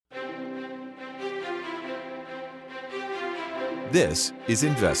This is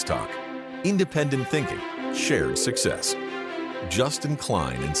Invest Talk. Independent thinking, shared success. Justin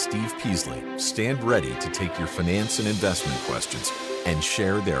Klein and Steve Peasley stand ready to take your finance and investment questions and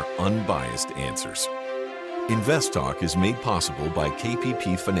share their unbiased answers. Invest Talk is made possible by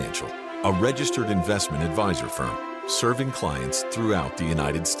KPP Financial, a registered investment advisor firm serving clients throughout the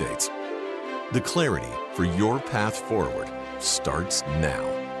United States. The clarity for your path forward starts now.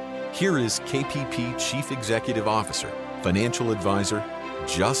 Here is KPP Chief Executive Officer, Financial Advisor,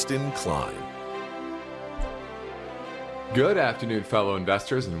 Justin Klein. Good afternoon, fellow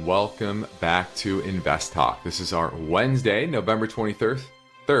investors, and welcome back to Invest Talk. This is our Wednesday, November 23rd,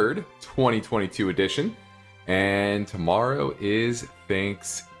 2022 edition, and tomorrow is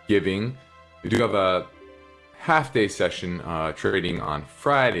Thanksgiving. We do have a half-day session trading on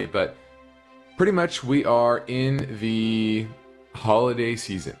Friday, but pretty much we are in the holiday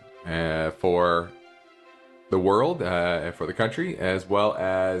season for the world, for the country, as well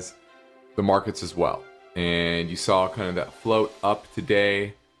as the markets as well. And you saw kind of that float up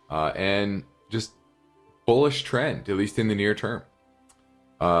today and just bullish trend, at least in the near term.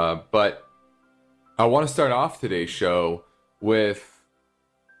 But I want to start off today's show with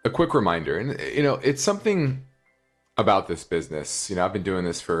a quick reminder. And, you know, it's something about this business. You know, I've been doing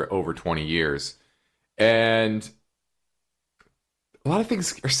this for over 20 years. And a lot of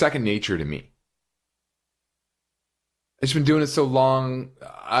things are second nature to me. I've just been doing it so long.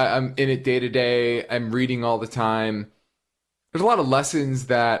 I'm in it day to day. I'm reading all the time. There's a lot of lessons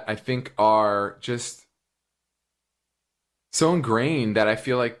that I think are just so ingrained that I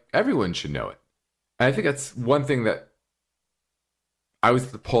feel like everyone should know it. And I think that's one thing that I always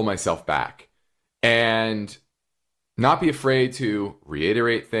have to pull myself back and not be afraid to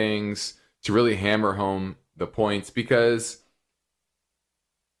reiterate things, to really hammer home the points, because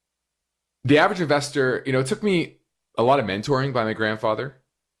the average investor, you know, it took me a lot of mentoring by my grandfather.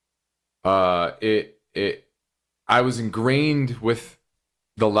 I was ingrained with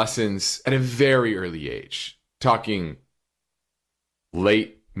the lessons at a very early age, talking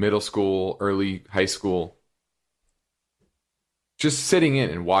late middle school, early high school, just sitting in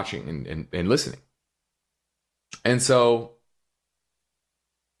and watching and listening. And so,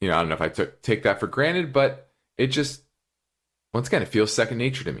 you know, I don't know if I take that for granted, but it just, once again, it feels second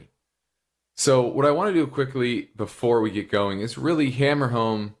nature to me. So what I want to do quickly before we get going is really hammer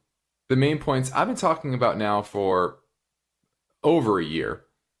home the main points I've been talking about now for over a year,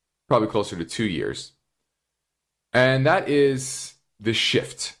 probably closer to 2 years. And that is the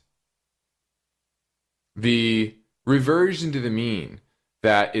shift, the reversion to the mean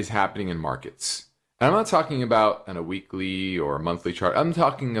that is happening in markets. And I'm not talking about on a weekly or a monthly chart. I'm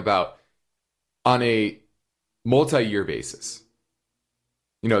talking about on a multi-year basis.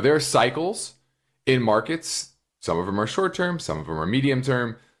 You know, there are cycles in markets. Some of them are short-term, some of them are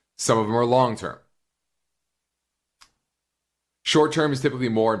medium-term, some of them are long-term. Short-term is typically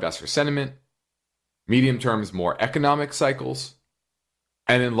more investor sentiment. Medium-term is more economic cycles.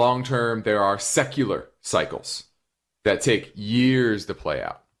 And in long-term, there are secular cycles that take years to play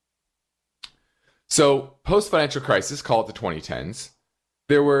out. So, post-financial crisis, call it the 2010s,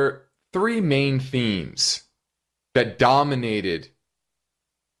 there were three main themes that dominated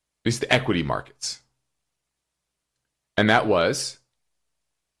at least the equity markets. And that was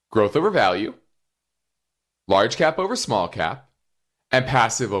growth over value, large cap over small cap, and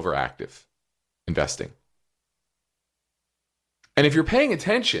passive over active investing. And if you're paying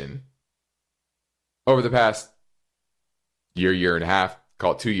attention over the past year and a half,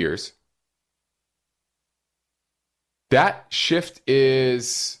 call it 2 years, that shift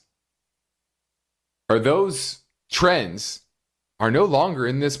those trends are no longer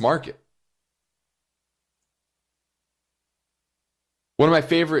in this market. One of my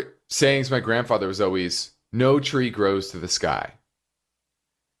favorite sayings, my grandfather was always, "No tree grows to the sky."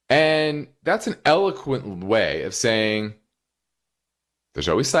 And that's an eloquent way of saying there's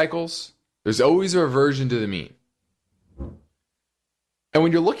always cycles, there's always a reversion to the mean. And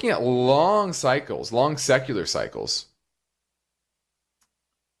when you're looking at long cycles, long secular cycles,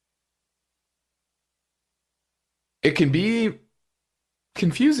 it can be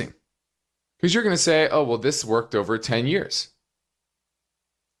confusing because you're going to say, oh, well, this worked over 10 years.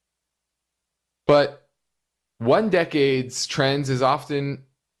 But one decade's trends is often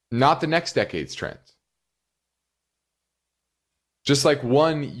not the next decade's trends. Just like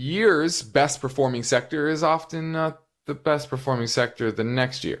 1 year's best performing sector is often not the best performing sector the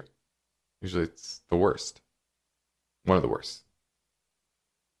next year. Usually it's the worst. One of the worst.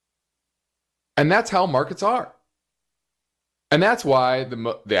 And that's how markets are. And that's why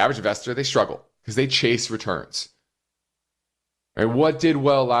the average investor, they struggle because they chase returns. Right? What did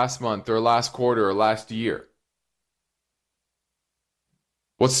well last month or last quarter or last year?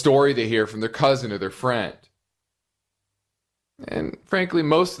 What story they hear from their cousin or their friend? And frankly,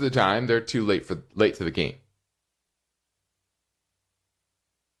 most of the time, they're too late to the game.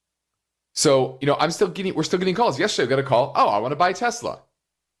 So, we're still getting calls. Yesterday, I got a call. Oh, I want to buy Tesla.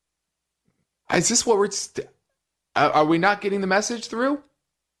 Is this what are we not getting the message through?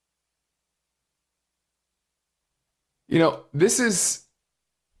 This is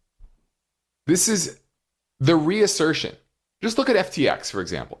the reassertion. Just look at FTX, for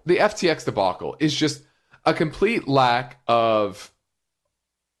example. The FTX debacle is just a complete lack of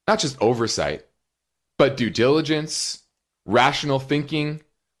not just oversight, but due diligence, rational thinking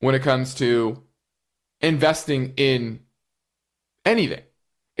when it comes to investing in anything.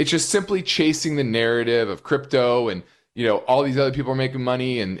 It's just simply chasing the narrative of crypto and, all these other people are making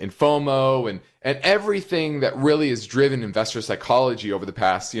money and FOMO and everything that really has driven investor psychology over the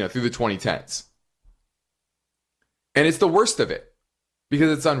past, through the 2010s. And it's the worst of it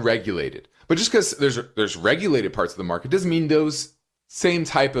because it's unregulated. But just because there's regulated parts of the market doesn't mean those same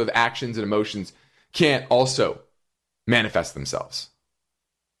type of actions and emotions can't also manifest themselves.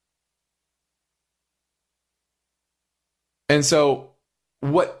 And so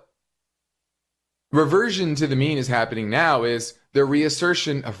what reversion to the mean is happening now is the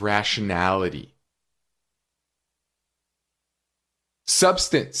reassertion of rationality.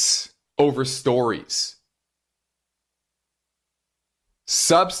 Substance over stories.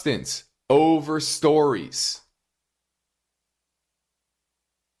 Substance over stories.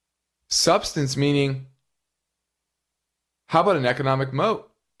 Substance meaning, how about an economic moat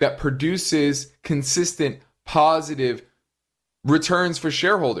that produces consistent, positive returns for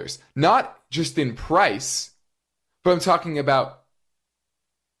shareholders? Not just in price, but I'm talking about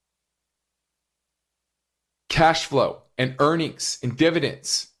cash flow and earnings and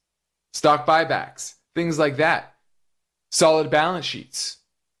dividends, stock buybacks, things like that. Solid balance sheets.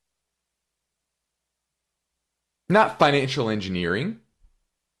 Not financial engineering.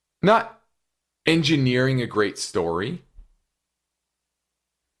 Not engineering a great story.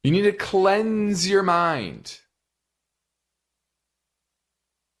 You need to cleanse your mind.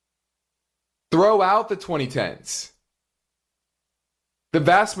 Throw out the 2010s. The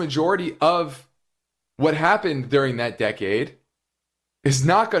vast majority of what happened during that decade is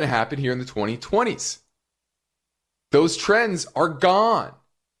not going to happen here in the 2020s. Those trends are gone.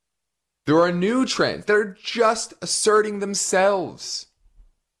 There are new trends that are just asserting themselves.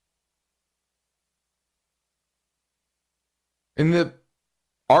 In the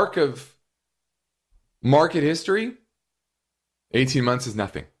arc of market history, 18 months is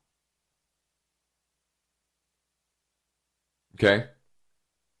nothing. Okay?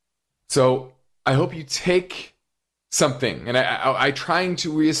 So I hope you take something, and I trying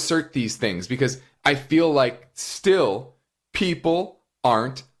to reassert these things because I feel like still people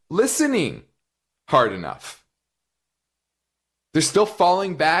aren't listening hard enough. They're still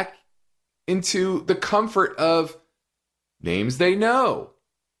falling back into the comfort of names they know,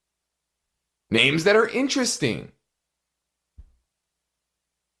 names that are interesting.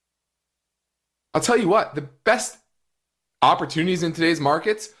 I'll tell you what, the best opportunities in today's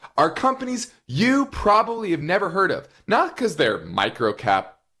markets are companies you probably have never heard of. Not because they're micro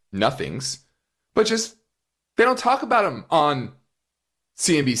cap nothings, but just they don't talk about them on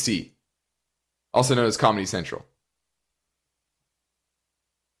CNBC, also known as Comedy Central.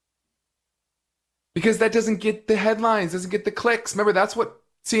 Because that doesn't get the headlines, doesn't get the clicks. Remember, that's what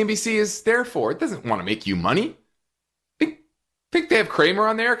CNBC is there for. It doesn't want to make you money. Think they have Kramer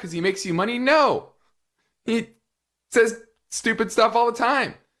on there because he makes you money? No. He says stupid stuff all the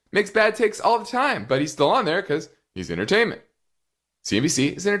time, makes bad takes all the time, but he's still on there because he's entertainment.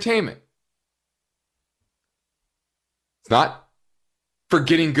 CNBC is entertainment. It's not for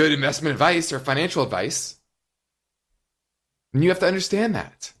getting good investment advice or financial advice. And you have to understand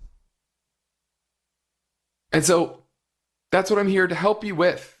that. And so that's what I'm here to help you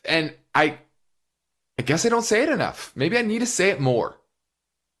with. And I guess I don't say it enough. Maybe I need to say it more.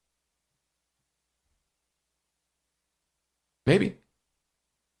 Maybe.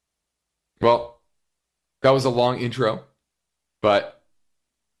 Well, that was a long intro, but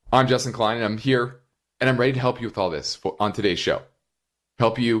I'm Justin Klein, and I'm here, and I'm ready to help you with all this on today's show.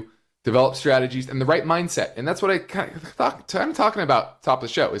 Help you develop strategies and the right mindset. And that's what I'm talking about top of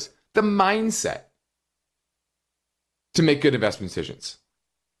the show is the mindset to make good investment decisions.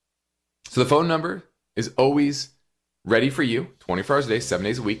 So the phone number is always ready for you, 24 hours a day, 7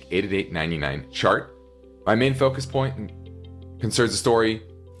 days a week, 888-99-CHART. My main focus point concerns the story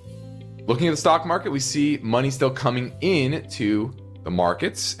Looking at the stock market, we see money still coming in to the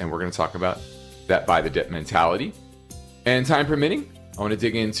markets, and we're going to talk about that buy the dip mentality. And time permitting, I want to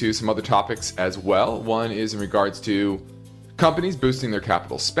dig into some other topics as well. One is in regards to companies boosting their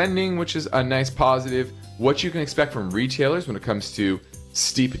capital spending, which is a nice positive. What you can expect from retailers when it comes to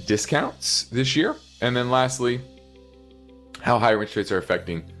steep discounts this year. And then lastly, how higher interest rates are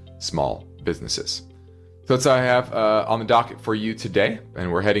affecting small businesses. So that's all I have on the docket for you today.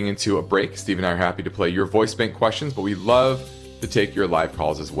 And we're heading into a break. Steve and I are happy to play your voice bank questions, but we love to take your live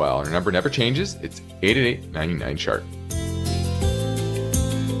calls as well. Our number never changes. It's 888-99-CHART.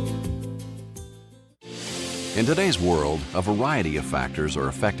 In today's world, a variety of factors are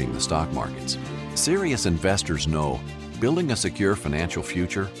affecting the stock markets. Serious investors know building a secure financial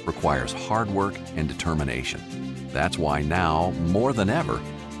future requires hard work and determination. That's why now, more than ever,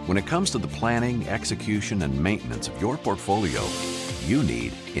 when it comes to the planning, execution, and maintenance of your portfolio, you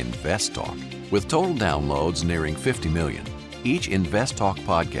need InvestTalk. With total downloads nearing 50 million, each InvestTalk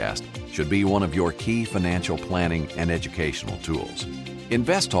podcast should be one of your key financial planning and educational tools.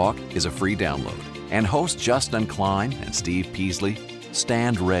 InvestTalk is a free download, and hosts Justin Klein and Steve Peasley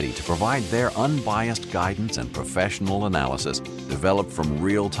stand ready to provide their unbiased guidance and professional analysis developed from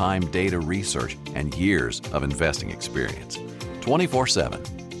real-time data research and years of investing experience. 24/7,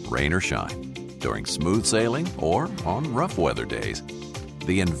 rain or shine, during smooth sailing or on rough weather days.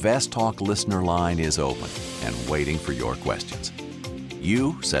 The InvestTalk listener line is open and waiting for your questions.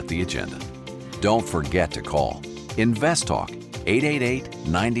 You set the agenda. Don't forget to call InvestTalk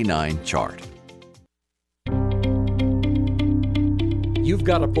 888-99-CHART. You've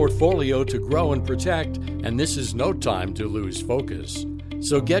got a portfolio to grow and protect, and this is no time to lose focus.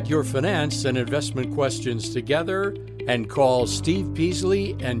 So get your finance and investment questions together and call Steve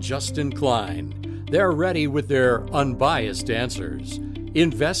Peasley and Justin Klein. They're ready with their unbiased answers.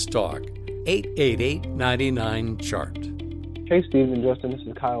 InvestTalk, 888-99-CHART. Hey, Steve and Justin. This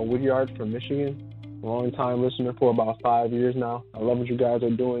is Kyle Woodyard from Michigan. Long-time listener for about 5 years now. I love what you guys are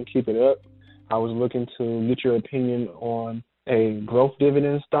doing. Keep it up. I was looking to get your opinion on a growth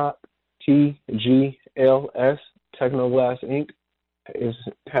dividend stock, TGLS, Technoglass Inc.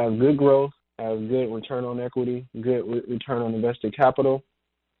 Has good growth, has good return on equity, good return on invested capital,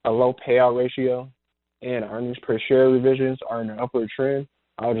 a low payout ratio, and earnings per share revisions are in an upward trend.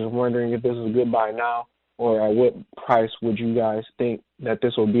 I was just wondering if this is a good buy now, or at what price would you guys think that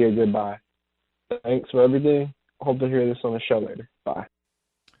this will be a good buy? Thanks for everything. Hope to hear this on the show later. Bye.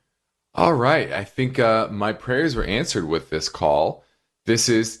 All right. I think my prayers were answered with this call. This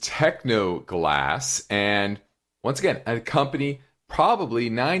is Technoglass. And once again, a company probably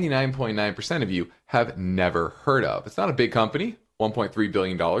 99.9% of you have never heard of. It's not a big company, $1.3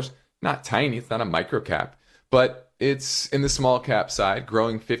 billion. Not tiny. It's not a micro cap. But it's in the small cap side,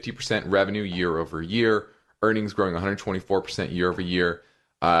 growing 50% revenue year over year, earnings growing 124% year over year.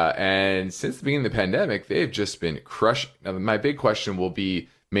 And since the beginning of the pandemic, they've just been crushing. Now, my big question will be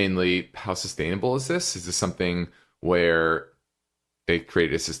mainly, how sustainable is this? Is this something where they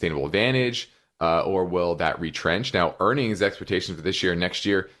created a sustainable advantage, or will that retrench? Now, earnings expectations for this year and next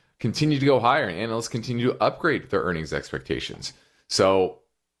year continue to go higher, and analysts continue to upgrade their earnings expectations. So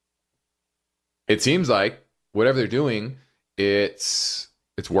it seems like whatever they're doing, it's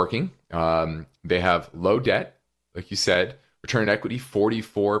working. They have low debt, like you said, return on equity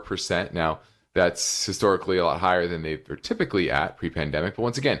 44%. Now, that's historically a lot higher than they're typically at pre-pandemic. But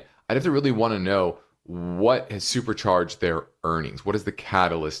once again, I'd have to really want to know what has supercharged their earnings. What is the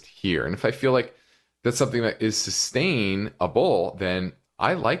catalyst here? And if I feel like that's something that is sustainable, then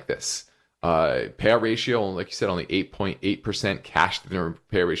I like this. Payout ratio, like you said, only 8.8%. Cash dividend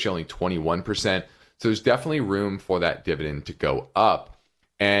payout ratio, only 21%. So there's definitely room for that dividend to go up.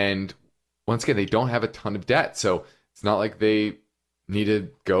 And once again, they don't have a ton of debt. So it's not like they need to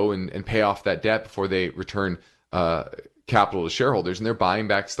go and pay off that debt before they return capital to shareholders, and they're buying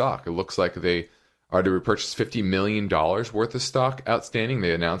back stock. It looks like they are to repurchase $50 million worth of stock outstanding.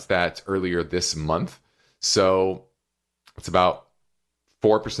 They announced that earlier this month. So it's about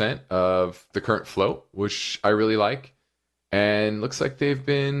 4% of the current float, which I really like. And looks like they've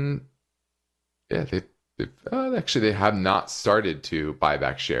been, they have not started to buy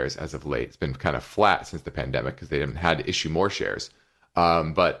back shares as of late. It's been kind of flat since the pandemic because they haven't had to issue more shares.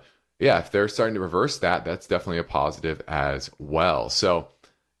 But yeah, if they're starting to reverse that, that's definitely a positive as well. So,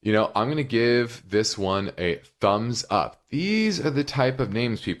 I'm going to give this one a thumbs up. These are the type of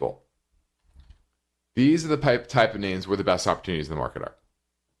names, people. These are the type of names where the best opportunities in the market are.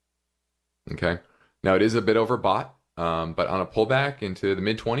 Okay. Now, it is a bit overbought, but on a pullback into the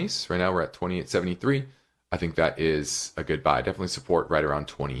mid-20s, right now we're at 28.73. I think that is a good buy. Definitely support right around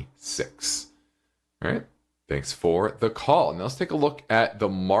 26. All right. Thanks for the call. Now let's take a look at the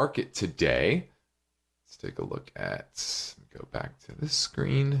market today. Let's take a look at, go back to this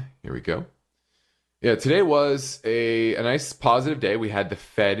screen. Here we go. Yeah, today was a nice positive day. We had the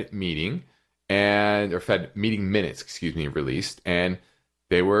Fed meeting or Fed meeting minutes, released. And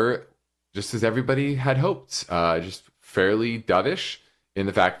they were just as everybody had hoped, just fairly dovish in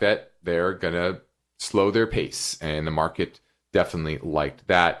the fact that they're going to slow their pace. And the market definitely liked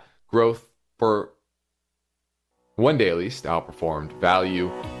that. Growth for one day at least outperformed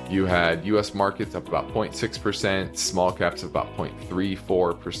value. You had U.S. markets up about 0.6%, small caps up about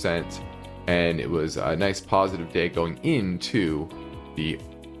 0.34%, and it was a nice positive day going into the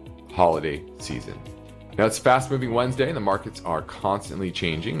holiday season. Now it's fast-moving Wednesday, and the markets are constantly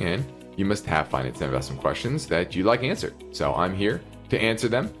changing, and you must have finance and investment questions that you'd like answered. So I'm here to answer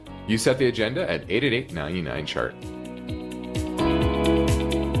them. You set the agenda at 888-99-CHART.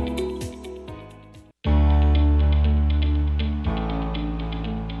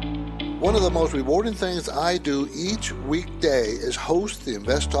 One of the most rewarding things I do each weekday is host the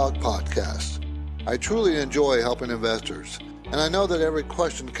Invest Talk podcast. I truly enjoy helping investors, and I know that every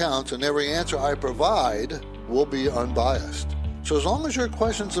question counts and every answer I provide will be unbiased. So as long as your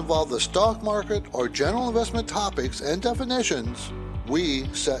questions involve the stock market or general investment topics and definitions, we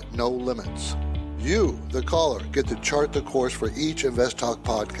set no limits. You, the caller, get to chart the course for each Invest Talk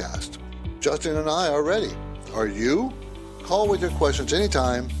podcast. Justin and I are ready. Are you? Call with your questions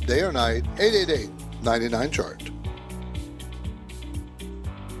anytime, day or night, 888-99-CHART.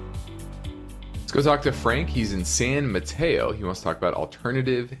 Let's go talk to Frank. He's in San Mateo. He wants to talk about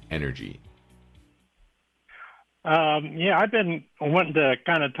alternative energy. I've been wanting to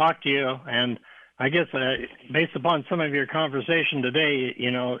kind of talk to you, and I guess based upon some of your conversation today,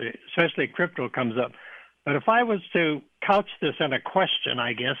 especially crypto comes up. But if I was to couch this in a question,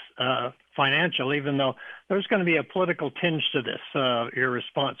 I guess, financial, even though there's going to be a political tinge to this, your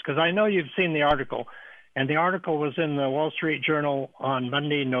response, because I know you've seen the article, and the article was in the Wall Street Journal on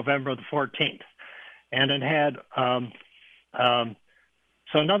Monday, November the 14th, and it had,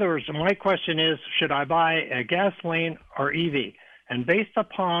 so in other words, my question is, should I buy a gasoline or EV? And based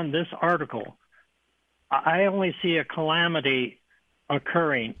upon this article, I only see a calamity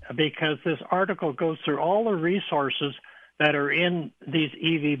occurring because this article goes through all the resources that are in these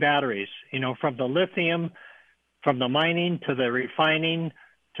EV batteries, from the lithium, from the mining to the refining,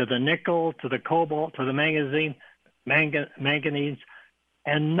 to the nickel, to the cobalt, to the manganese,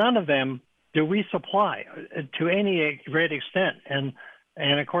 and none of them do we supply to any great extent. And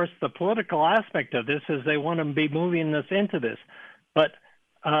of course, the political aspect of this is they want to be moving this into this. But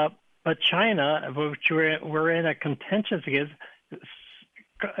China, which we're in a contentious against,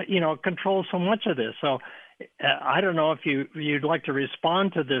 controls so much of this. So I don't know if you'd like to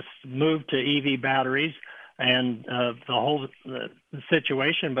respond to this move to EV batteries and the whole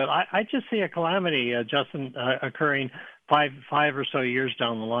situation, but I just see a calamity, Justin, occurring five or so years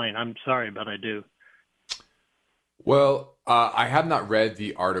down the line. I'm sorry, but I do. Well, I have not read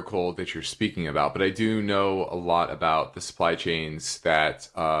the article that you're speaking about, but I do know a lot about the supply chains that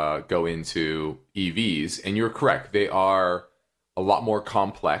go into EVs, and you're correct. They are a lot more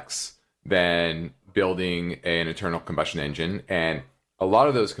complex than building an internal combustion engine, and a lot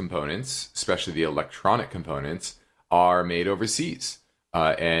of those components, especially the electronic components, are made overseas,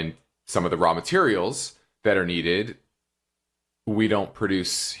 and some of the raw materials that are needed we don't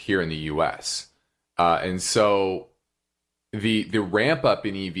produce here in the US, and so the ramp up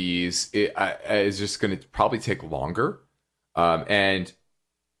in EVs is just going to probably take longer, and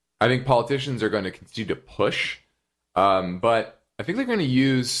I think politicians are going to continue to push, but I think they're going to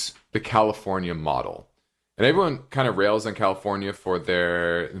use the California model. And everyone kind of rails on California for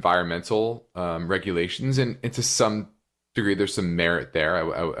their environmental regulations, and to some degree there's some merit there.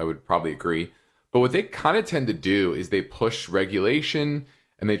 I would probably agree. But what they kind of tend to do is they push regulation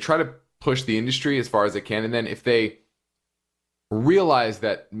and they try to push the industry as far as they can. And then if they realize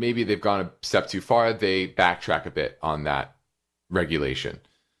that maybe they've gone a step too far, they backtrack a bit on that regulation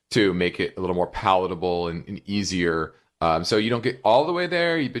to make it a little more palatable and easier. So you don't get all the way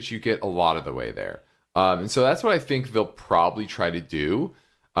there, but you get a lot of the way there. And so that's what I think they'll probably try to do.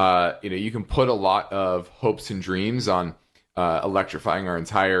 You can put a lot of hopes and dreams on electrifying our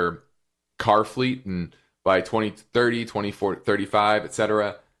entire car fleet and by 2030, 2035,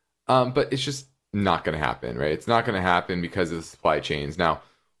 etc. But it's just not going to happen, right? It's not going to happen because of the supply chains. Now,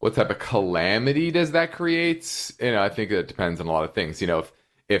 what type of calamity does that create? I think it depends on a lot of things.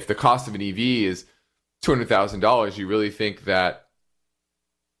 If the cost of an EV is $200,000, you really think that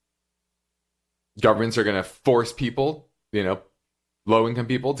governments are going to force people, low-income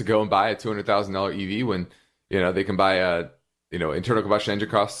people to go and buy a $200,000 EV when, they can buy a, internal combustion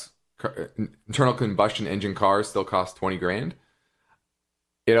engine cars still cost 20 grand.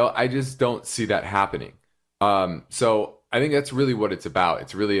 I just don't see that happening. So I think that's really what it's about.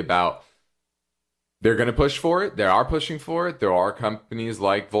 It's really about they're going to push for it. They are pushing for it. There are companies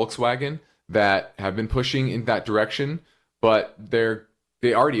like Volkswagen that have been pushing in that direction, but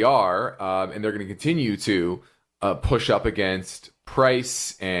they already are, and they're going to continue to push up against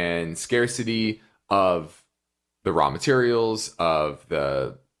price and scarcity of the raw materials, of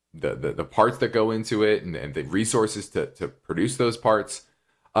the parts that go into it, and the resources to produce those parts.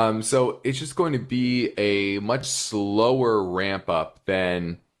 So it's just going to be a much slower ramp up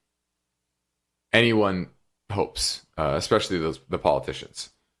than anyone hopes, especially the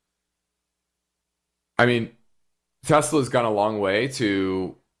politicians. I mean, Tesla's gone a long way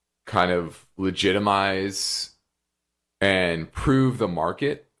to kind of legitimize and prove the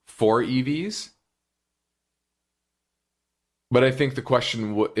market for EVs. But I think the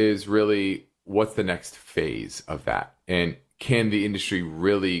question is really, what's the next phase of that? And can the industry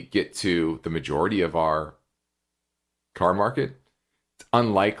really get to the majority of our car market? It's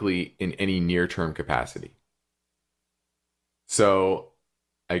unlikely in any near-term capacity. So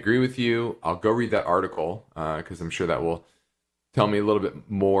I agree with you. I'll go read that article because I'm sure that will tell me a little bit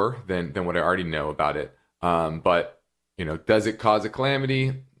more than what I already know about it. But, does it cause a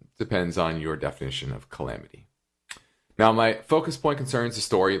calamity? Depends on your definition of calamity. Now, my focus point concerns the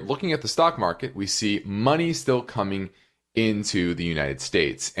story. Looking at the stock market, we see money still coming into the United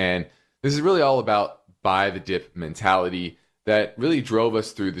States. And this is really all about buy the dip mentality that really drove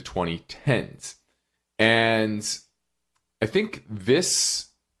us through the 2010s. And I think the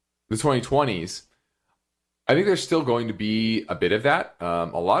 2020s, I think there's still going to be a bit of that.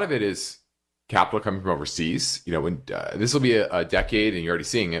 A lot of it is capital coming from overseas. When this will be a decade, and you're already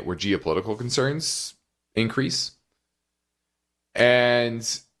seeing it, where geopolitical concerns increase. And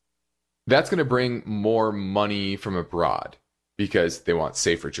that's going to bring more money from abroad because they want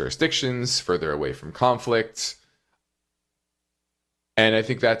safer jurisdictions, further away from conflict. And I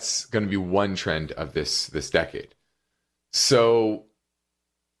think that's going to be one trend of this decade. So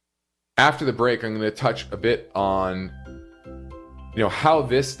after the break, I'm going to touch a bit on how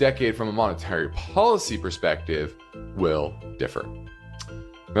this decade from a monetary policy perspective will differ.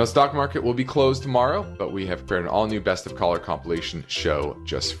 Now, the stock market will be closed tomorrow, but we have prepared an all-new Best of Caller compilation show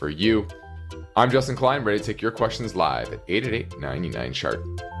just for you. I'm Justin Klein, ready to take your questions live at 888-99-CHART.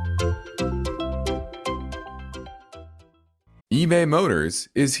 eBay Motors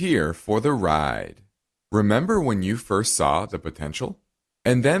is here for the ride. Remember when you first saw the potential?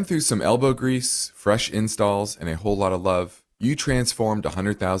 And then through some elbow grease, fresh installs, and a whole lot of love, you transformed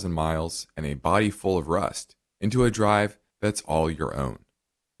 100,000 miles and a body full of rust into a drive that's all your own.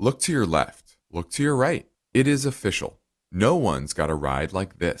 Look to your left. Look to your right. It is official. No one's got a ride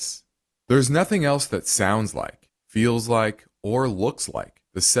like this. There's nothing else that sounds like, feels like, or looks like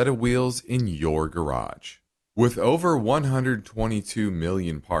the set of wheels in your garage. With over 122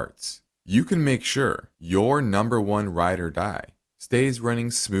 million parts, you can make sure your number one ride or die stays running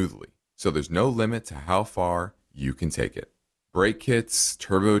smoothly, so there's no limit to how far you can take it. Brake kits,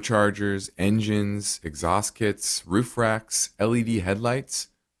 turbochargers, engines, exhaust kits, roof racks, LED headlights,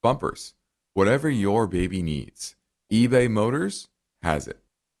 bumpers, whatever your baby needs, eBay Motors has it.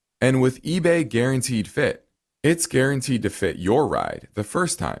 And with eBay Guaranteed Fit, it's guaranteed to fit your ride the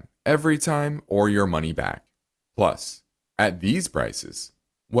first time, every time, or your money back. Plus, at these prices,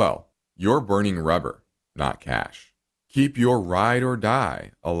 well, you're burning rubber, not cash. Keep your ride or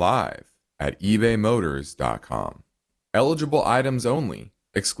die alive at ebaymotors.com. Eligible items only.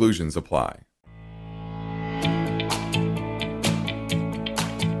 Exclusions apply.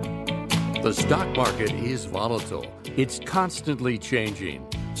 The stock market is volatile. It's constantly changing.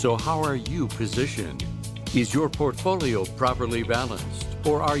 So how are you positioned? Is your portfolio properly balanced,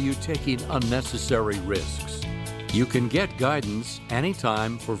 or are you taking unnecessary risks? You can get guidance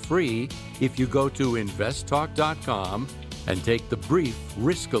anytime for free if you go to investtalk.com and take the brief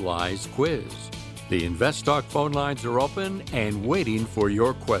Riskalyze quiz. The InvestTalk phone lines are open and waiting for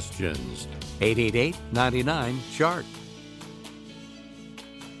your questions. 888-99-CHART.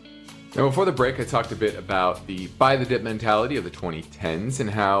 Now, before the break, I talked a bit about the buy the dip mentality of the 2010s and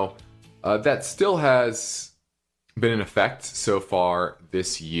how that still has been in effect so far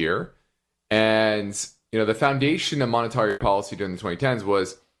this year. And, the foundation of monetary policy during the 2010s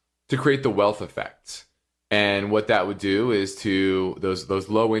was to create the wealth effect. And what that would do is to those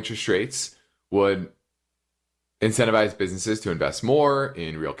low interest rates would incentivize businesses to invest more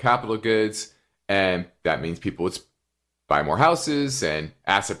in real capital goods And that means people would buy more houses and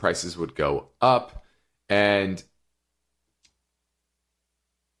asset prices would go up. And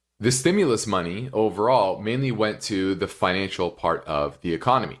the stimulus money overall mainly went to the financial part of the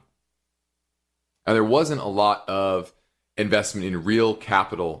economy. And there wasn't a lot of investment in real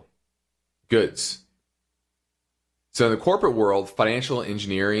capital goods. So in the corporate world, financial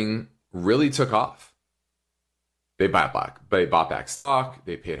engineering really took off. They bought back stock,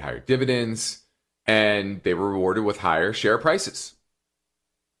 they paid higher dividends, and they were rewarded with higher share prices.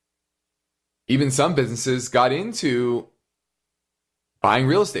 Even some businesses got into buying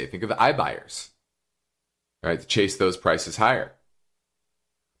real estate. Think of the iBuyers, right, to chase those prices higher.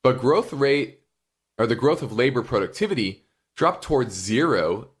 But the growth of labor productivity dropped towards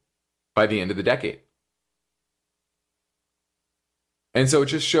zero by the end of the decade. And so it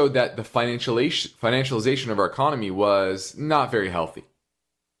just showed that the financialization of our economy was not very healthy.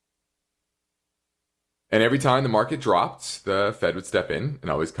 And every time the market dropped, the Fed would step in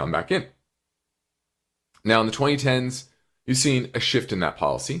and always come back in. Now, in the 2010s, you've seen a shift in that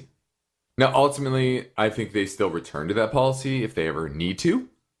policy. Now, ultimately, I think they still return to that policy if they ever need to.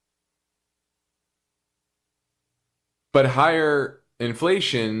 But higher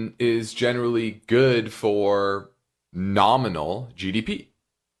inflation is generally good for nominal GDP.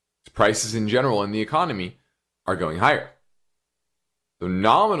 Prices in general in the economy are going higher. So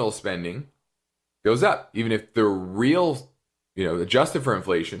nominal spending goes up, even if the real, adjusted for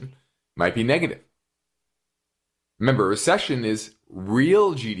inflation, might be negative. Remember, recession is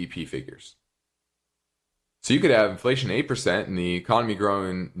real GDP figures. So you could have inflation 8% and the economy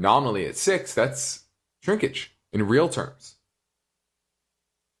growing nominally at 6%. That's shrinkage in real terms.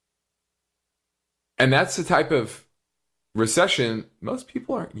 And that's the type of recession most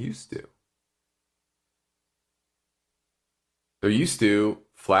people aren't used to. They're used to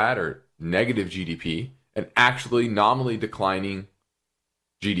flat or negative GDP and actually nominally declining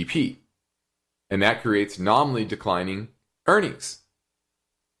GDP. And that creates nominally declining earnings.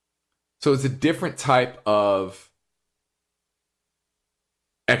 So it's a different type of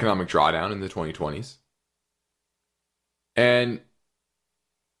economic drawdown in the 2020s. And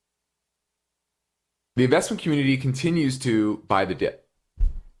the investment community continues to buy the dip.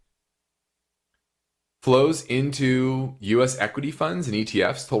 Flows into U.S. equity funds and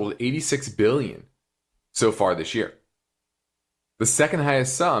ETFs totaled $86 billion so far this year. The second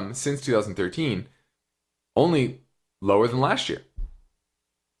highest sum since 2013, only lower than last year.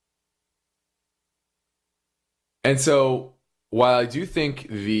 And so while I do think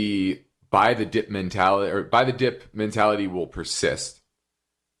the buy the dip mentality will persist,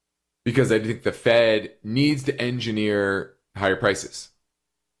 because I think the Fed needs to engineer higher prices.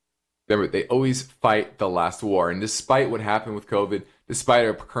 They always fight the last war. And despite what happened with COVID, despite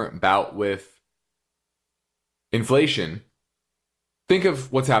our current bout with inflation, think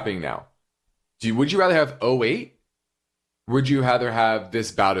of what's happening now. Would you rather have 2008? Would you rather have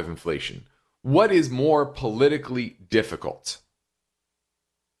this bout of inflation? What is more politically difficult?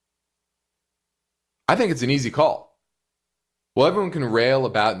 I think it's an easy call. Well, everyone can rail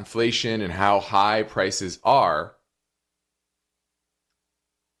about inflation and how high prices are.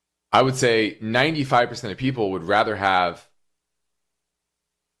 I would say 95% of people would rather have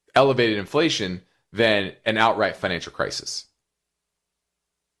elevated inflation than an outright financial crisis.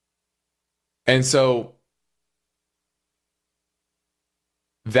 And so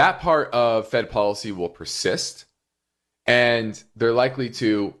that part of Fed policy will persist, and they're likely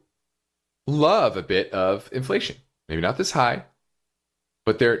to love a bit of inflation. Maybe not this high,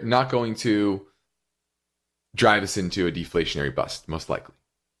 but they're not going to drive us into a deflationary bust, most likely.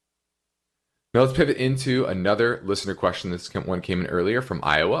 Now let's pivot into another listener question. This one came in earlier from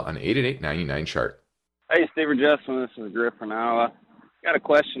Iowa on 888-99-CHART. Hey, Steve or Justin, this is Griff from Iowa. Got a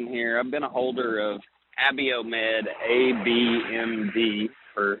question here. I've been a holder of Abiomed, ABMD,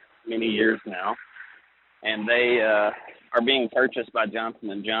 for many years now, and they are being purchased by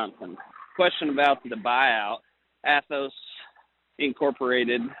Johnson & Johnson. Question about the buyout. Athos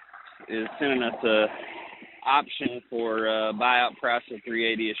Incorporated is sending us a option for a buyout price of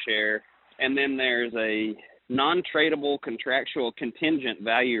 $3.80 a share, and then there's a non-tradable contractual contingent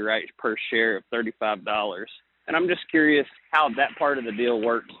value right per share of $35. And I'm just curious how that part of the deal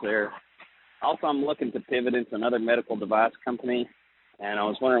works there. Also, I'm looking to pivot into another medical device company, and I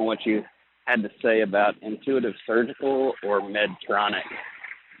was wondering what you had to say about Intuitive Surgical or Medtronic.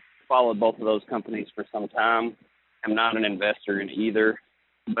 Followed both of those companies for some time. I'm not an investor in either,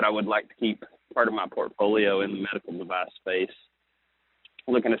 but I would like to keep part of my portfolio in the medical device space.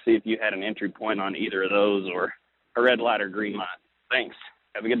 Looking to see if you had an entry point on either of those, or a red light or green light. Thanks.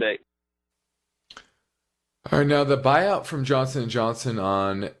 Have a good day. All right, now the buyout from Johnson & Johnson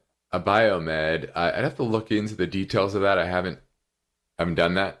on Abiomed, I'd have to look into the details of that. I haven't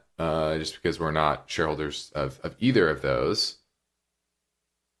done that just because we're not shareholders of either of those.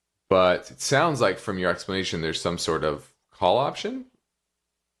 But it sounds like from your explanation, there's some sort of call option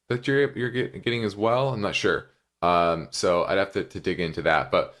that you're getting as well. I'm not sure. So I'd have to dig into that.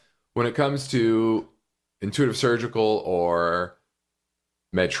 But when it comes to Intuitive Surgical or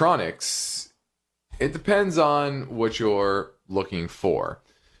Medtronic, it depends on what you're looking for.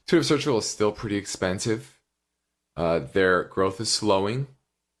 Intuitive Surgical is still pretty expensive. Their growth is slowing.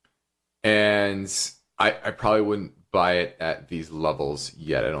 And I probably wouldn't buy it at these levels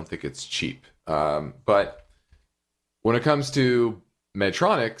yet. I don't think it's cheap. But when it comes to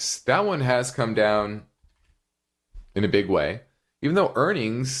Medtronic, that one has come down in a big way, even though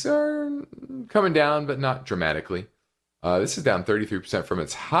earnings are coming down, but not dramatically. This is down 33% from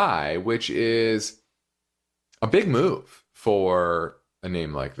its high, which is a big move for a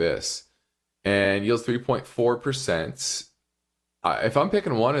name like this. And yields 3.4%. If I'm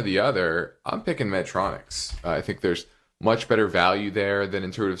picking one or the other, I'm picking Medtronic. I think there's much better value there than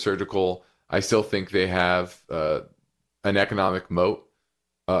Intuitive Surgical. I still think they have an economic moat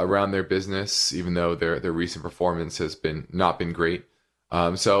around their business, even though their recent performance has not been great.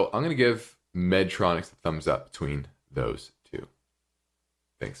 So I'm going to give Medtronic a thumbs up between those two.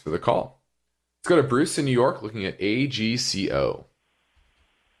 Thanks for the call. Let's go to Bruce in New York looking at AGCO.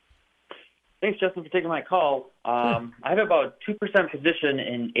 Thanks, Justin, for taking my call. I have about 2% position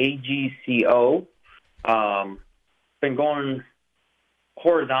in AGCO. Been going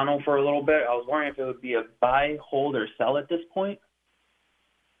horizontal for a little bit. I was wondering if it would be a buy, hold, or sell at this point.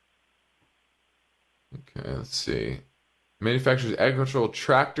 Okay, let's see. Manufactures agricultural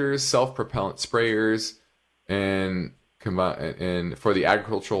tractors, self-propellant sprayers, and for the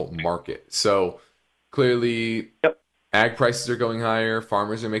agricultural market. So clearly, ag prices are going higher.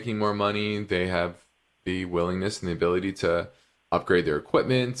 Farmers are making more money. They have the willingness and the ability to upgrade their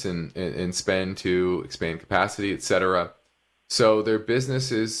equipment and spend to expand capacity, etc. So their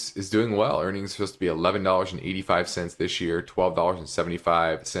business is doing well. Earnings are supposed to be $11.85 this year,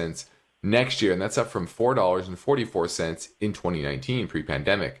 $12.75 next year, and that's up from $4.44 in 2019,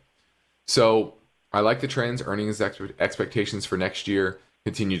 pre-pandemic. So I like the trends. Earnings expectations for next year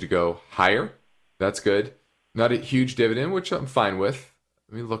continue to go higher. That's good. Not a huge dividend, which I'm fine with.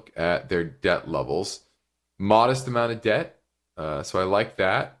 Let me look at their debt levels. Modest amount of debt, so I like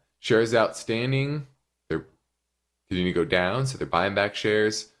that. Shares outstanding, they're continuing to go down, so they're buying back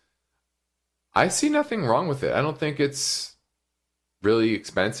shares. I see nothing wrong with it. I don't think it's really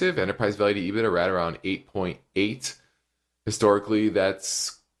expensive. Enterprise value to EBITDA right around 8.8. Historically,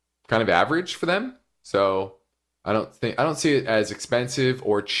 that's kind of average for them. So I don't see it as expensive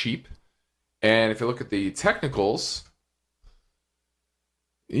or cheap. And if you look at the technicals,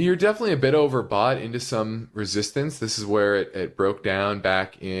 you're definitely a bit overbought into some resistance. This is where it broke down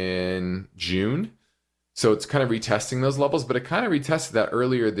back in June. So it's kind of retesting those levels, but it kind of retested that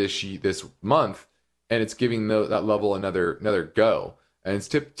earlier this month, and it's giving that level another go. And it's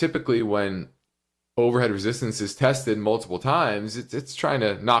typically when overhead resistance is tested multiple times, it's trying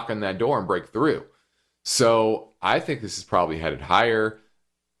to knock on that door and break through. So I think this is probably headed higher.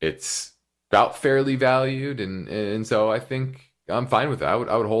 It's about fairly valued, and so I think I'm fine with that. I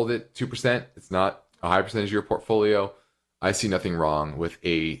would hold it 2%. It's not a high percentage of your portfolio. I see nothing wrong with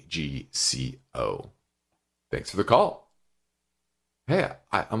AGCO. Thanks for the call. Hey,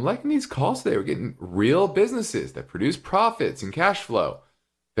 I'm liking these calls today. We're getting real businesses that produce profits and cash flow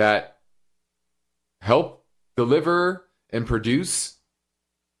that help deliver and produce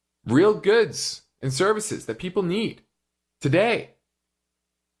real goods and services that people need today.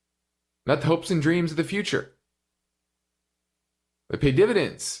 Not the hopes and dreams of the future. They pay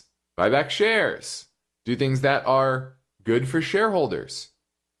dividends, buy back shares, do things that are good for shareholders.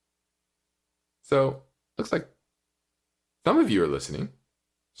 So, looks like some of you are listening.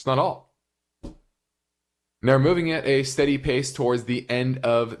 It's not all. Now we're moving at a steady pace towards the end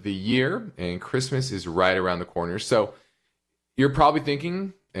of the year, and Christmas is right around the corner. So, you're probably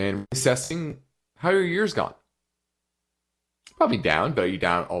thinking and assessing how your year's gone. Probably down, but are you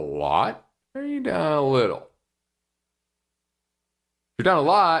down a lot? Or are you down a little? If you're down a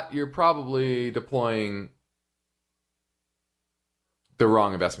lot, you're probably deploying the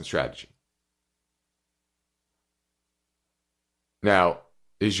wrong investment strategy. Now,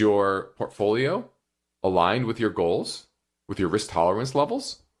 is your portfolio aligned with your goals, with your risk tolerance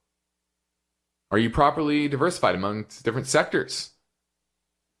levels? Are you properly diversified amongst different sectors?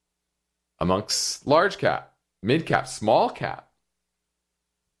 Amongst large cap, mid cap, small cap?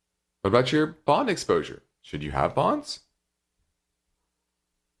 What about your bond exposure? Should you have bonds?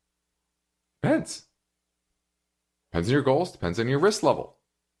 Depends. Depends on your goals, depends on your risk level,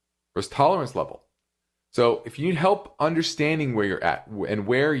 risk tolerance level. So if you need help understanding where you're at and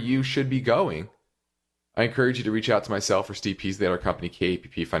where you should be going, I encourage you to reach out to myself or Steve Peasley at our company,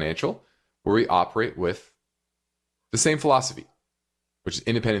 KAPP Financial, where we operate with the same philosophy, which is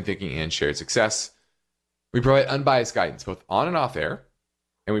independent thinking and shared success. We provide unbiased guidance both on and off air,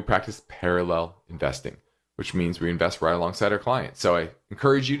 and we practice parallel investing, which means we invest right alongside our clients. So I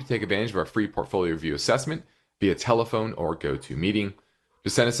encourage you to take advantage of our free portfolio review assessment via telephone or GoToMeeting.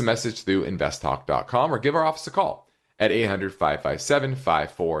 Just send us a message through investtalk.com or give our office a call at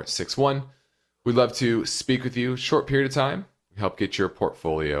 800-557-5461. We'd love to speak with you a short period of time and help get your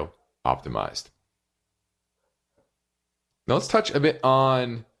portfolio optimized. Now let's touch a bit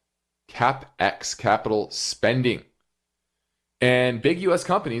on CapEx, capital spending. And big U.S.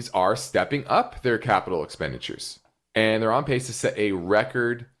 companies are stepping up their capital expenditures, and they're on pace to set a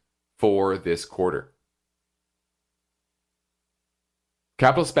record for this quarter.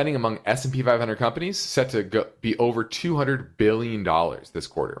 Capital spending among S&P 500 companies set to be over $200 billion this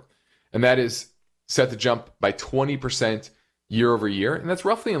quarter. And that is set to jump by 20% year over year. And that's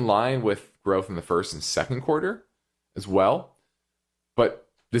roughly in line with growth in the first and second quarter as well. But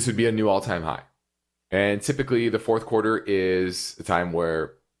this would be a new all-time high. And typically the fourth quarter is the time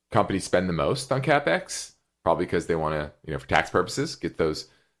where companies spend the most on CapEx, probably because they want to, for tax purposes, get those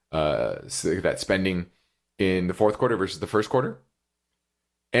that spending in the fourth quarter versus the first quarter.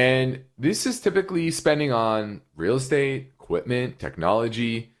 And this is typically spending on real estate, equipment,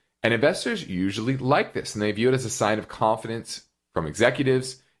 technology, and investors usually like this, and they view it as a sign of confidence from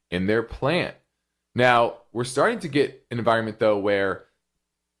executives in their plan. Now, we're starting to get an environment, though, where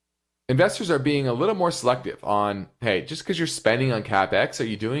investors are being a little more selective on, hey, just because you're spending on CapEx, are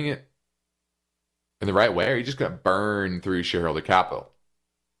you doing it in the right way, or are you just going to burn through shareholder capital?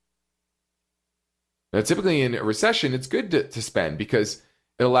 Now, typically in a recession, it's good to spend because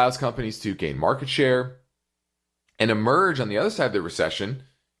it allows companies to gain market share and emerge on the other side of the recession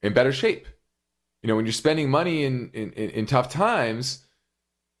in better shape. When you're spending money in tough times,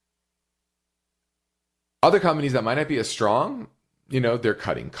 other companies that might not be as strong, they're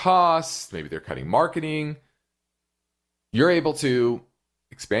cutting costs, maybe they're cutting marketing. You're able to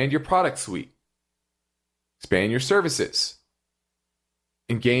expand your product suite, expand your services,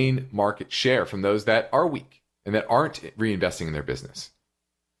 and gain market share from those that are weak and that aren't reinvesting in their business.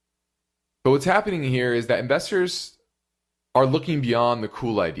 But what's happening here is that investors are looking beyond the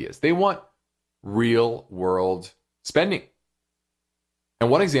cool ideas. They want real world spending. And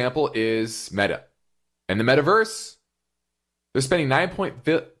one example is Meta. And the metaverse, they're spending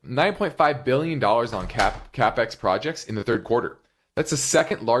 $9.5 billion on CapEx projects in the third quarter. That's the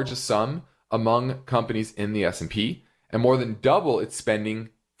second largest sum among companies in the S&P and more than double its spending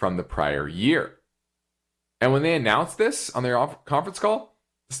from the prior year. And when they announced this on their conference call,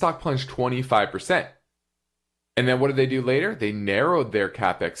 the stock plunged 25%. And then what did they do later? They narrowed their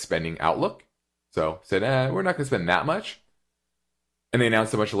CapEx spending outlook. So said, we're not going to spend that much. And they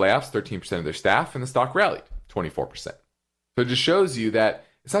announced a bunch of layoffs, 13% of their staff, and the stock rallied 24%. So it just shows you that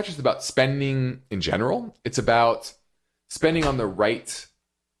it's not just about spending in general. It's about spending on the right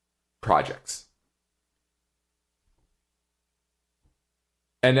projects.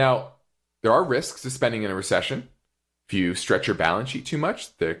 And now there are risks to spending in a recession. If you stretch your balance sheet too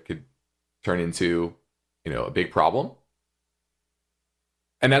much, that could turn into, a big problem.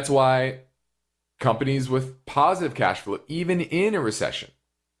 And that's why companies with positive cash flow, even in a recession,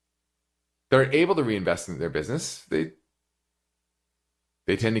 they're able to reinvest in their business. They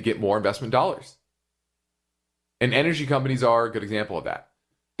tend to get more investment dollars. And energy companies are a good example of that.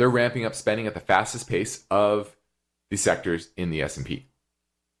 They're ramping up spending at the fastest pace of the sectors in the S&P.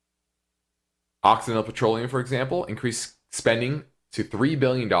 Occidental Petroleum, for example, increased spending to $3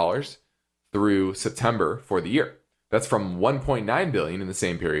 billion through September for the year. That's from $1.9 billion in the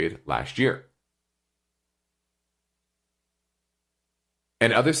same period last year.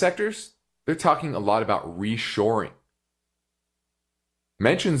 And other sectors, they're talking a lot about reshoring.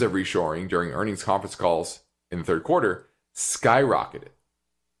 Mentions of reshoring during earnings conference calls in the third quarter skyrocketed.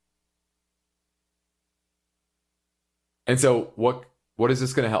 And so what is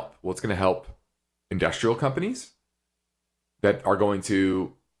this going to help? Well, it's going to help industrial companies that are going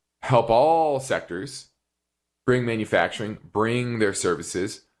to help all sectors bring manufacturing, bring their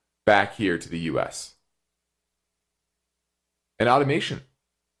services back here to the U.S. And automation.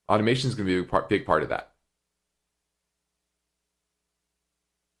 Automation is going to be a big part of that.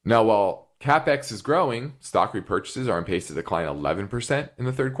 Now, while CapEx is growing, stock repurchases are on pace to decline 11% in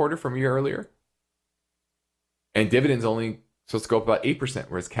the third quarter from a year earlier. And dividends only supposed to go up about 8%,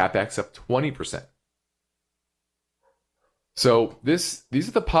 whereas CapEx up 20%. So these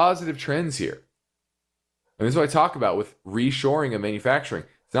are the positive trends here. And this is what I talk about with reshoring of manufacturing.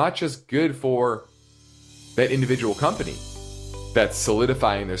 It's not just good for that individual company that's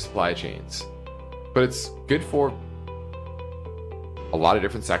solidifying their supply chains, but it's good for a lot of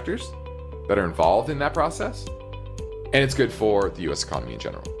different sectors that are involved in that process. And it's good for the U.S. economy in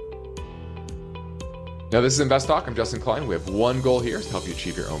general. Now, this is Invest Talk. I'm Justin Klein. We have one goal here, is to help you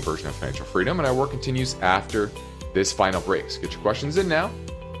achieve your own version of financial freedom. And our work continues after this final break. So get your questions in now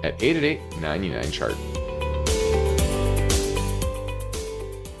at 888-99-CHART.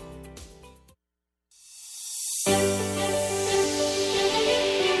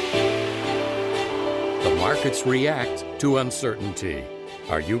 The markets react to uncertainty.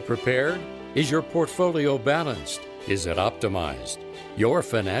 Are you prepared? Is your portfolio balanced? Is it optimized? Your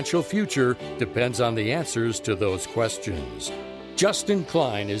financial future depends on the answers to those questions. Justin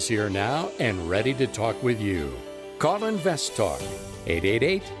Klein is here now and ready to talk with you. Call Invest Talk,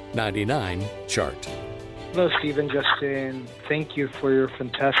 888-99-CHART. Hello, Stephen, Justin. Thank you for your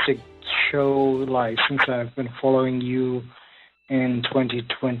fantastic show. Since I've been following you in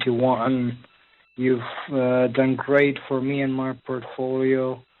 2021, you've done great for me and my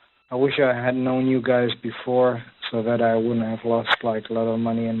portfolio. I wish I had known you guys before so that I wouldn't have lost a lot of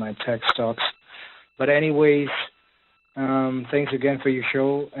money in my tech stocks. But anyways, thanks again for your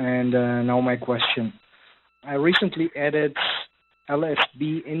show. And now my question. I recently added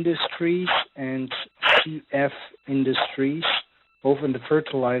LSB Industries and CF Industries, both in the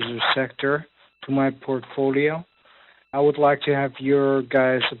fertilizer sector, to my portfolio. I would like to have your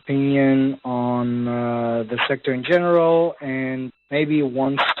guys' opinion on the sector in general and maybe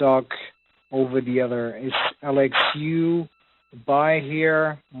one stock over the other. Is LXU a buy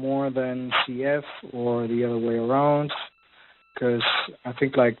here more than CF or the other way around? Because I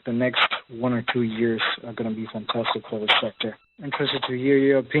think the next 1 or 2 years are going to be fantastic for the sector. Interested to hear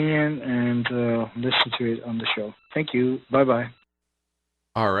your opinion and listen to it on the show. Thank you. Bye-bye.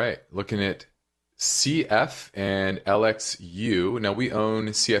 All right. Looking at CF and LXU. Now, we own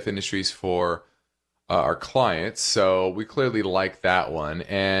CF Industries for our clients, so we clearly like that one.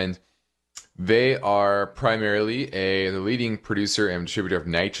 And they are primarily the leading producer and distributor of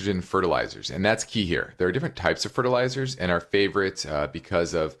nitrogen fertilizers. And that's key here. There are different types of fertilizers, and our favorite,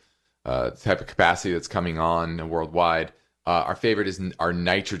 because of the type of capacity that's coming on worldwide, our favorite are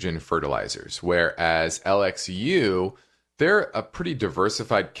nitrogen fertilizers. Whereas LXU, they're a pretty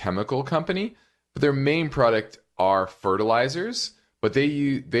diversified chemical company, but their main product are fertilizers, but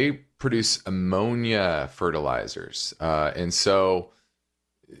they produce ammonia fertilizers. And so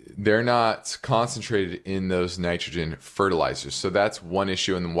they're not concentrated in those nitrogen fertilizers. So that's one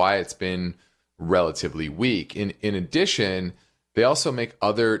issue and why it's been relatively weak. In addition, they also make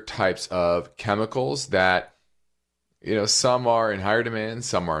other types of chemicals that, some are in higher demand,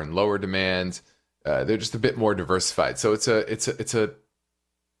 some are in lower demand. They're just a bit more diversified. So it's a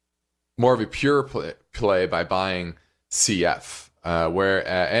more of a pure play by buying CF,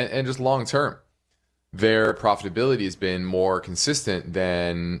 and just long term, their profitability has been more consistent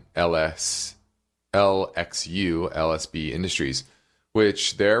than LXU, LSB Industries,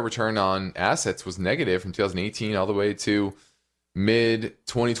 which their return on assets was negative from 2018 all the way to mid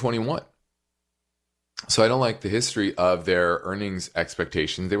 2021. So I don't like the history of their earnings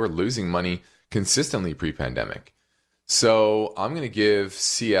expectations. They were losing money consistently pre-pandemic. So I'm going to give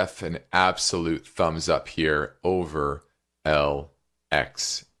CF an absolute thumbs up here over LXU.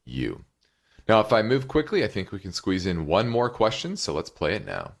 Now, if I move quickly, I think we can squeeze in one more question. So let's play it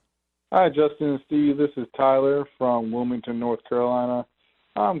now. Hi, Justin and Steve. This is Tyler from Wilmington, North Carolina.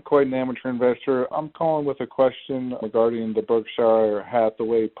 I'm quite an amateur investor. I'm calling with a question regarding the Berkshire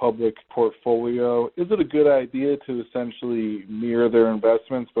Hathaway public portfolio. Is it a good idea to essentially mirror their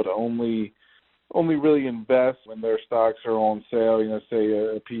investments, but only really invest when their stocks are on sale, say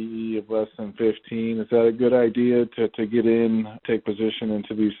a PE of less than 15? Is that a good idea to get in, take position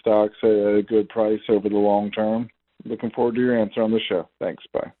into these stocks at a good price over the long term? Looking forward to your answer on the show. Thanks.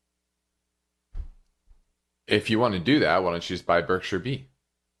 Bye. If you want to do that, why don't you just buy Berkshire B?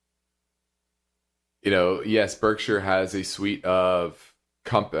 Yes, Berkshire has a suite of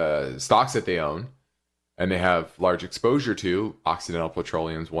stocks that they own and they have large exposure to. Occidental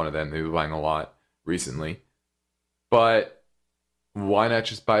Petroleum is one of them. They've been buying a lot recently. But why not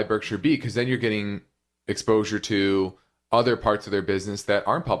just buy Berkshire B? Because then you're getting exposure to other parts of their business that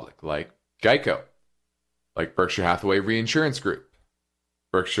aren't public, like Geico, like Berkshire Hathaway Reinsurance Group,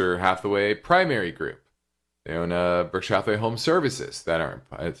 Berkshire Hathaway Primary Group. They own Berkshire Hathaway Home Services that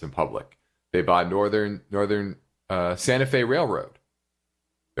aren't in public. They bought Northern Santa Fe Railroad.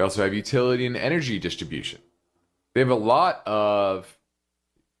 They also have utility and energy distribution. They have a lot of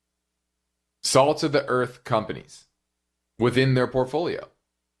salt of the earth companies within their portfolio.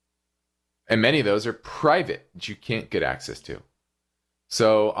 And many of those are private that you can't get access to.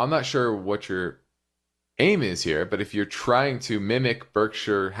 So I'm not sure what your aim is here, but if you're trying to mimic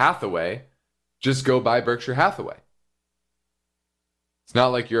Berkshire Hathaway, just go buy Berkshire Hathaway. It's not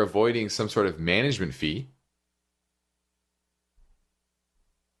like you're avoiding some sort of management fee.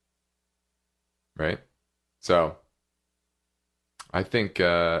 Right? So I think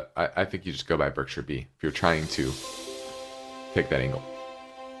I think you just go buy Berkshire B if you're trying to take that angle.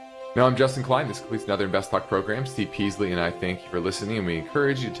 Now, I'm Justin Klein. This completes another Invest Talk program. Steve Peasley and I thank you for listening, and we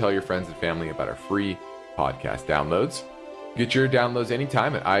encourage you to tell your friends and family about our free podcast downloads. Get your downloads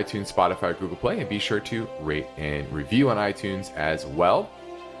anytime at iTunes, Spotify, or Google Play, and be sure to rate and review on iTunes as well.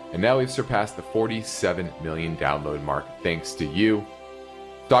 And now we've surpassed the 47 million download mark thanks to you.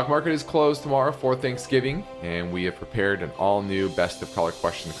 Stock market is closed tomorrow for Thanksgiving, and we have prepared an all-new Best of Color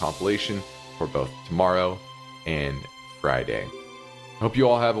question compilation for both tomorrow and Friday. Hope you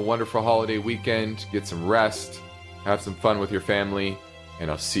all have a wonderful holiday weekend. Get some rest, have some fun with your family, and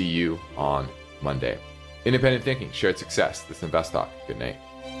I'll see you on Monday. Independent thinking, shared success. This is Invest Talk. Good night.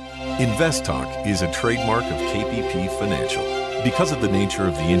 Invest Talk is a trademark of KPP Financial. Because of the nature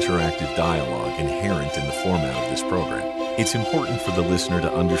of the interactive dialogue inherent in the format of this program, it's important for the listener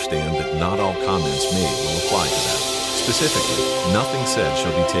to understand that not all comments made will apply to them. Specifically, nothing said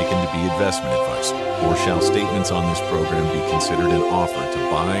shall be taken to be investment advice, or shall statements on this program be considered an offer to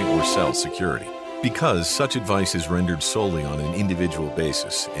buy or sell security. Because such advice is rendered solely on an individual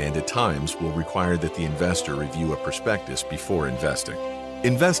basis and at times will require that the investor review a prospectus before investing.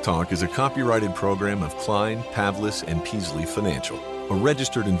 Invest Talk is a copyrighted program of Klein, Pavlis, and Peasley Financial, a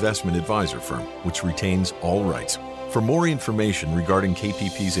registered investment advisor firm which retains all rights. For more information regarding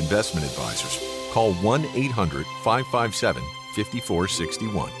KPP's investment advisors, call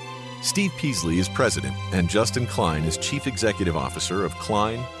 1-800-557-5461. Steve Peasley is president, and Justin Klein is chief executive officer of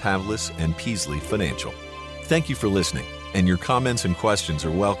Klein, Pavlis, and Peasley Financial. Thank you for listening, and your comments and questions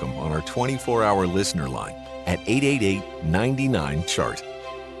are welcome on our 24-hour listener line at 888-99-CHART.